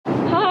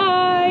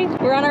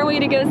we're on our way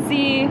to go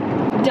see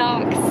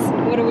Doc's.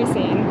 What are we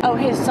seeing? Oh,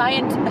 his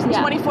science,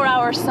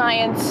 24-hour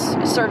science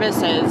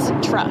services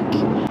truck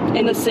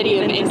in the city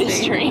of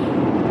industry.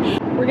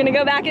 We're gonna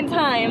go back in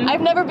time.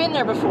 I've never been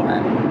there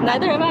before.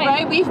 Neither have I.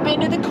 Right? We've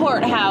been to the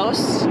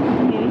courthouse.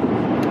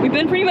 We've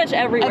been pretty much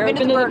everywhere. I've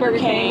been to the Burger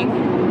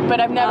King, but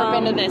I've never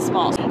been to this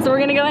mall. So we're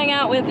gonna go hang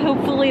out with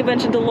hopefully a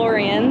bunch of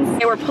DeLoreans.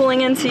 Okay, we're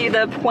pulling into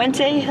the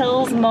Puente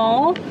Hills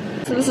Mall.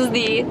 So this is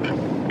the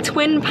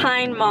Twin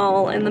Pine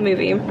Mall in the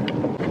movie,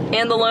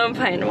 and the Lone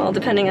Pine Mall,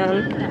 depending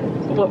on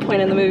what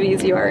point in the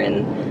movies you are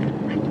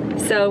in.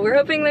 So we're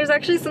hoping there's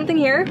actually something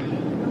here.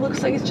 It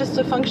looks like it's just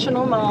a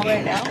functional mall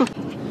right now.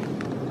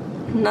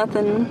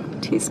 Nothing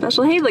too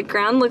special. Hey, the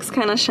ground looks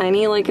kind of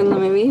shiny like in the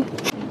movie.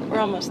 We're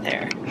almost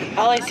there.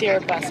 All I see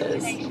are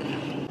buses.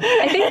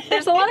 I think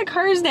there's a lot of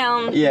cars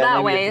down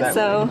that way,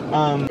 so.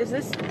 Is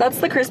this? That's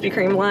the Krispy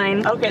Kreme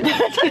line. Okay.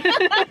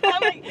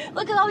 I'm like,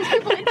 look at all these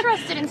people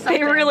interested in something.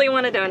 They really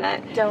want a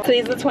donut.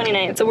 Today's the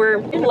 29th, so we're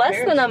less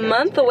than a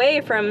month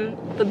away from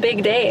the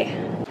big day.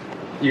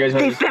 You guys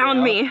They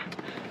found me.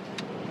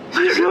 I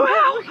don't know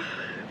how,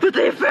 but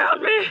they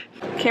found me.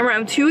 Camera,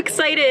 I'm too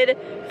excited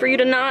for you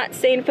to not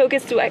stay in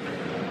focus. We're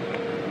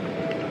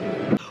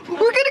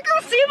gonna go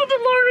see the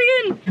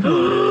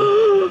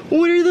DeLorean!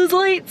 What are those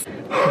lights?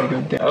 Oh,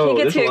 Can't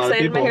get too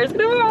excited, my hair's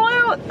gonna fall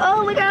out.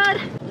 Oh my god.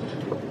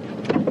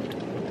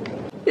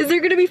 Is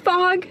there gonna be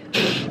fog?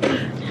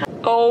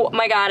 Oh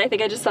my god, I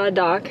think I just saw a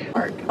dock.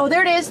 Oh,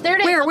 there it is, there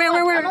it is. Where?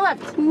 On the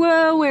left.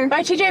 Whoa, where?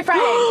 By TJ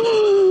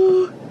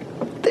Friday.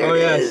 There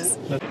it is.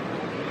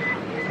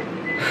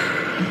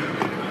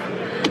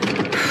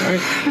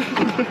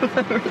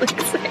 I'm really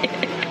excited.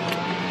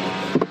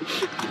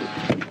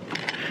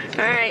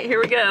 Alright, here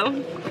we go. So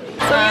we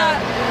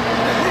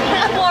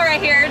got Laura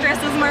here,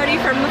 dressed as Marty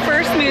from the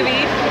first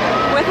movie,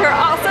 with her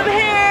awesome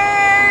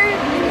hair!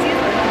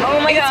 Oh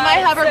my god. It's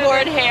my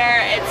hoverboard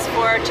hair. It's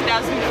for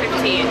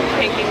 2015,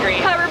 pink and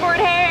green. Hoverboard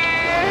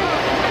hair!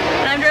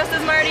 And I'm dressed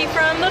as Marty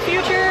from the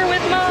future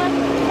with my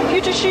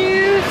future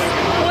shoes.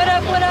 What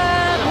up, what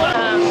up?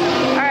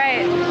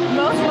 Alright.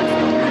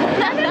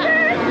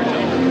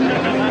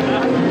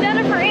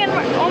 Jennifer and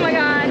Marty. Oh my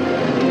god.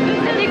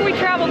 I think we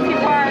traveled too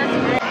far.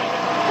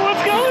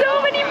 Let's go!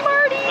 So many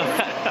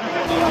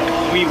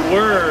Martys! We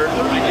were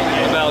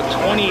about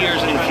 20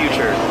 years in the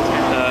future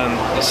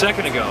a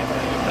second ago.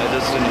 That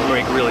doesn't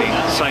make really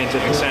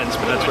scientific sense,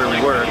 but that's where we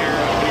were.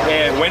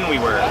 And when we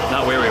were,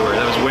 not where we were,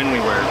 that was when we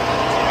were.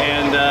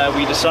 And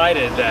we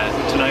decided that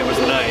tonight was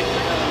the night.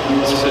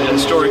 This is a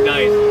historic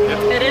night.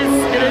 It is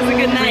a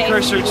good night.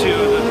 Precursor to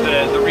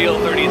the real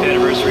 30th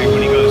anniversary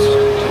when he goes to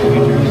the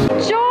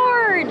future.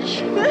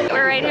 George!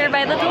 We're right here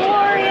by the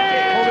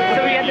DeLorean.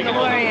 So we got the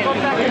DeLorean.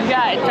 We've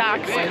got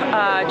Doc's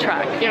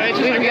truck.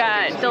 We've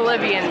got the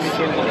Libyans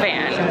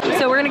van.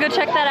 So we're gonna go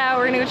check that out.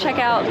 We're gonna go check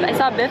out, I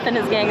saw Biff and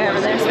his gang over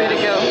there, so we had to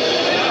go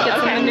get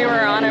some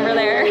manure on over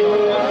there.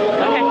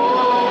 Okay.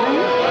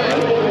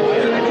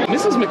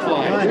 Mrs.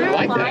 McFly, I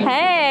like that.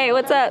 Hey,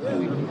 what's up?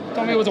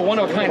 Told me it was a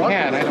one-of-a-kind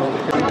hat. I don't.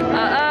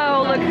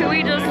 Uh-oh, look who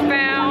we just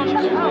found.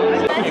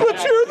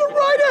 But you're the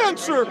right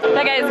answer!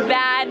 That guy's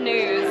bad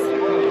news.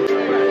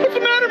 What's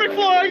the matter,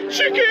 McFly?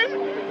 Chicken?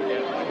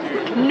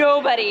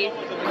 Nobody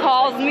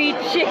calls me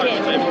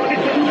chicken.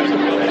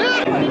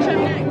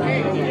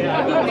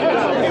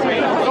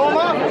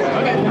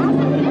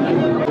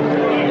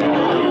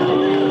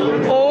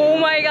 Oh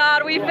my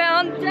god, we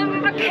found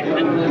Doc!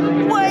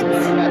 What?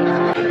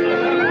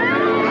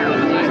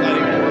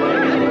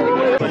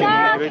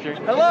 Doc!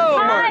 Hello,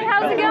 Hi, Marty.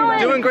 how's it going?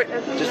 Doing great.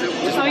 Just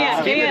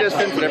keep the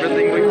distance and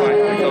everything will be fine.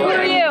 Who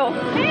are you?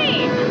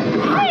 Hey!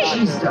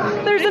 Hey!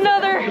 There's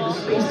another!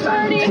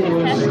 Marty! It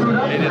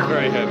is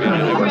very heavy.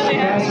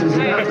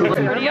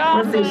 Pretty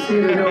awesome.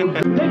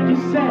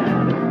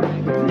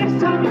 Next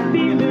time you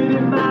feel it,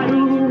 it might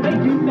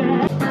make you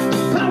mad.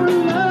 Power of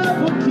love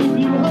will keep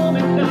you home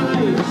at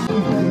night.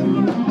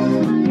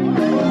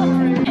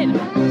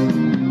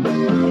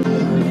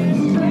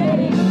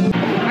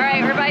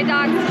 Alright, we're by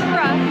Doc's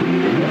truck.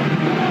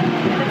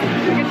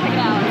 We're gonna check it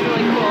out. It's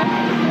really cool.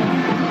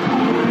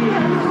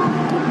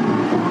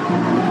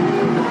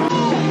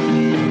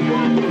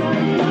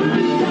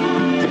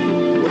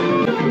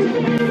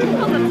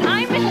 Oh, the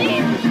time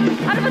machine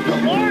out of a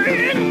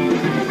DeLorean.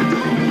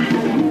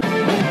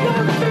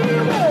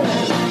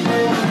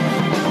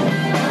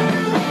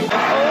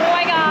 Oh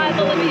my god,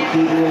 the Libyans.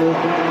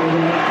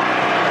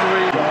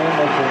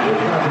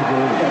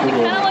 It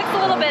kind of looks a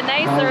little bit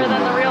nicer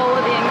than the real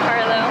Libyan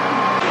car though.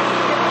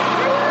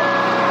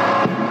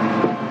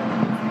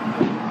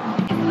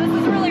 This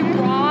is really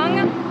wrong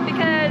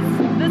because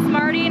this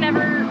Marty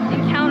never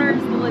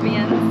encounters the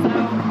Libyans, so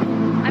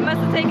I must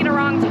have taken a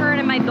wrong turn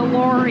in my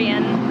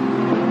DeLorean.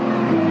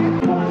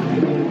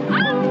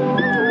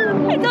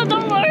 Ah! It's a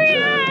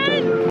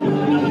DeLorean!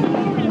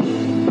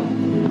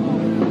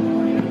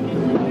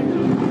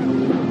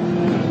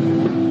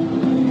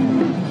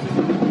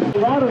 A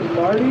lot of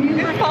Martys.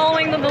 We're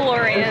following the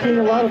DeLorean. Seen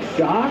a lot of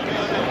Docs.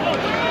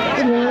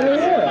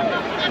 Yeah.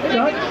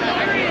 Doc?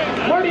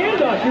 Marty and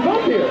Doc. you've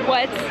up here.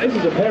 What? This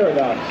is a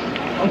paradox.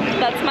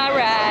 That's my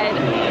ride.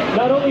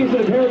 Not only is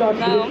it a paradox,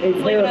 No, but it's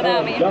it's a leaving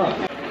without me. paradox.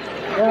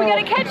 We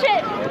gotta catch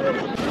it!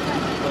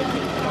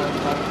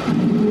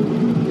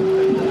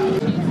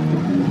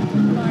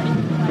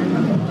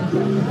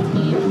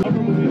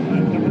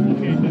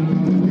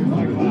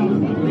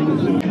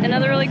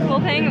 Another really cool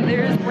thing,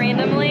 there's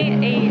randomly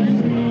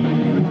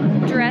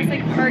a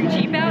Jurassic Park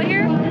Jeep out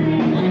here.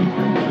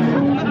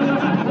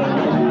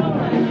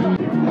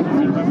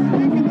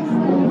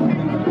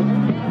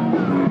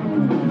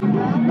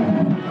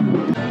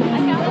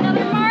 I got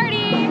another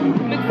Marty!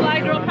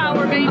 McFly girl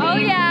power, baby! Oh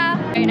yeah!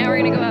 Alright, now we're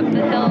gonna go up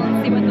the hill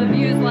and see what the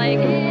view's like.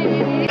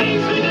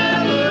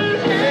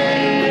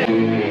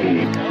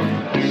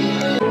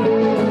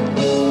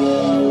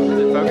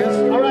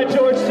 Alright,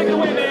 George, take it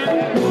away,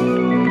 man.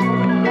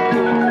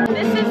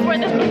 This is where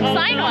the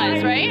sign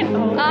was, right?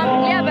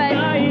 Yeah, but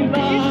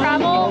did you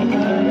travel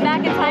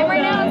back in time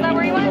right now? Is that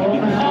where you went?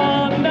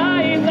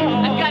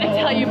 I've got to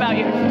tell you about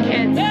your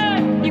kids.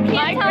 You can't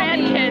My tell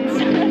grandkids.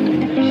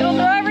 me. It'll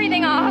throw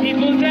everything off.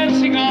 People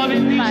dancing all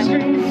in these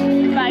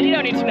streets. Fine, you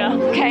don't need to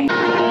know. Okay.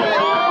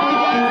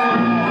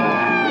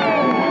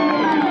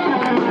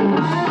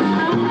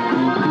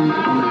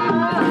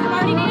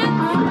 Marty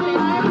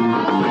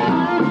dance?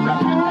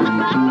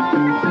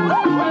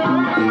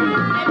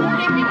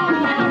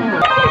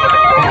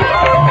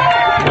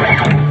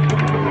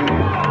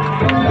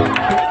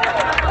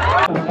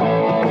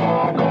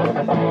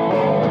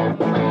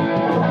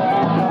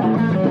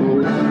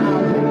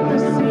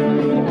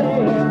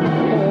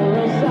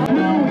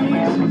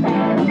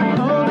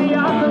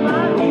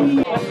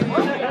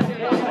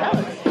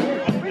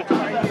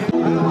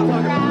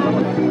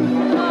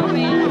 Oh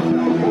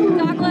man.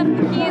 Doc left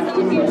the keys in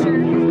the future.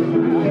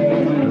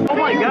 Oh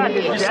my God,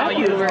 did you saw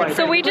you?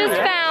 So we just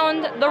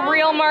found the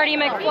real Marty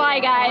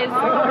McFly, guys.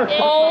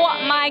 Oh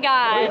my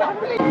God.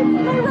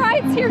 The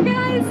ride's here,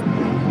 guys.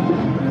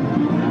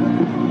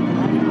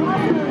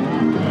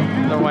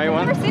 The white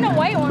one? I've never seen a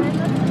white one.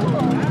 That's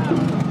cool.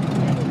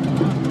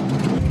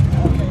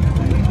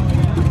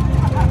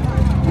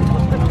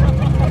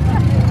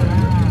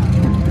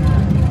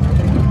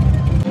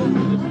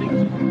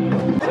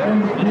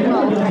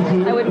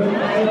 I would.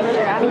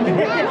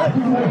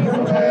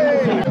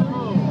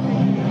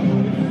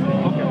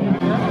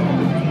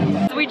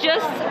 So we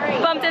just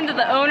bumped into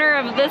the owner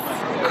of this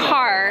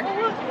car.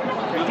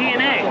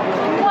 DNA.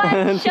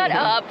 What? Shut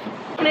up.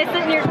 Can I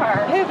sit in your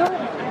car?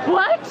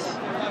 What?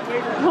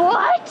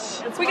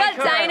 What? We got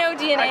dino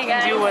DNA,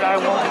 guys. Do what I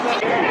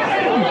want.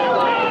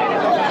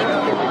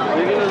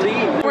 You're gonna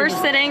leave. We're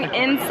sitting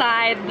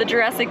inside the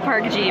Jurassic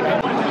Park Jeep.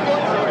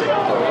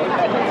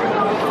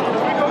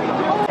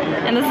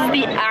 And this is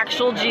the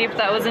actual Jeep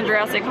that was in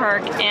Jurassic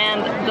Park,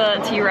 and the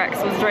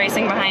T-Rex was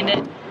racing behind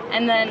it.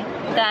 And then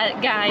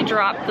that guy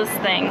dropped this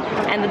thing,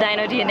 and the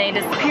dino DNA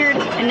disappeared,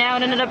 and now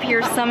it ended up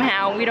here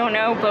somehow. We don't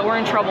know, but we're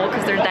in trouble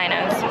because there's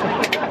dinos.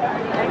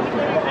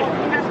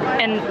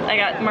 And I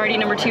got Marty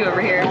number 2 over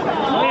here.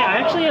 Oh yeah, I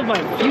actually have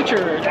my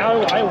future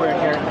eyewear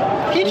here.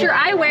 Future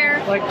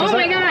eyewear. Like, Oh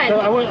my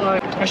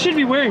God. I should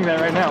be wearing that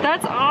right now.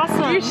 That's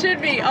awesome. You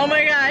should be. Oh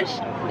my gosh.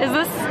 Is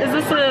this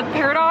a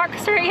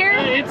paradox right here?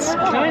 It's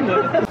kind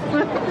of.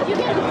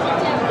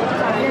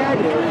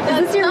 Is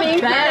this your main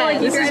car? Like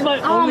This is my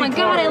oh only my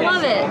God, I car.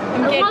 love it.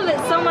 I love it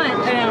so much.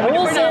 I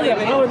will say that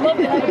I would love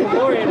to have a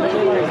DeLorean, but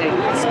they're like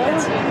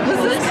expensive.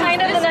 This is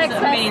kind of the next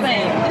best thing. I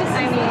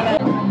mean.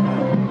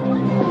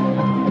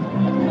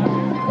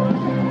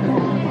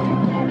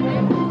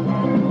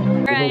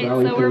 Alright,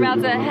 so we're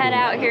about to head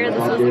out here. This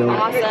was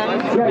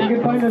awesome. Yeah, you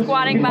can find us.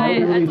 Squatting by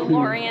a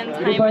DeLorean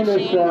time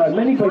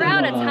machine. We're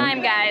out of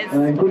time, guys.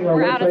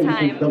 We're out of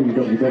time.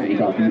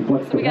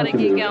 We gotta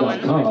keep going.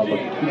 You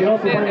can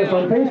also find us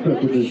on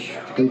Facebook, which is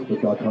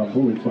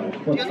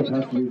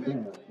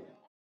facebook.com/FluxCapaciTors.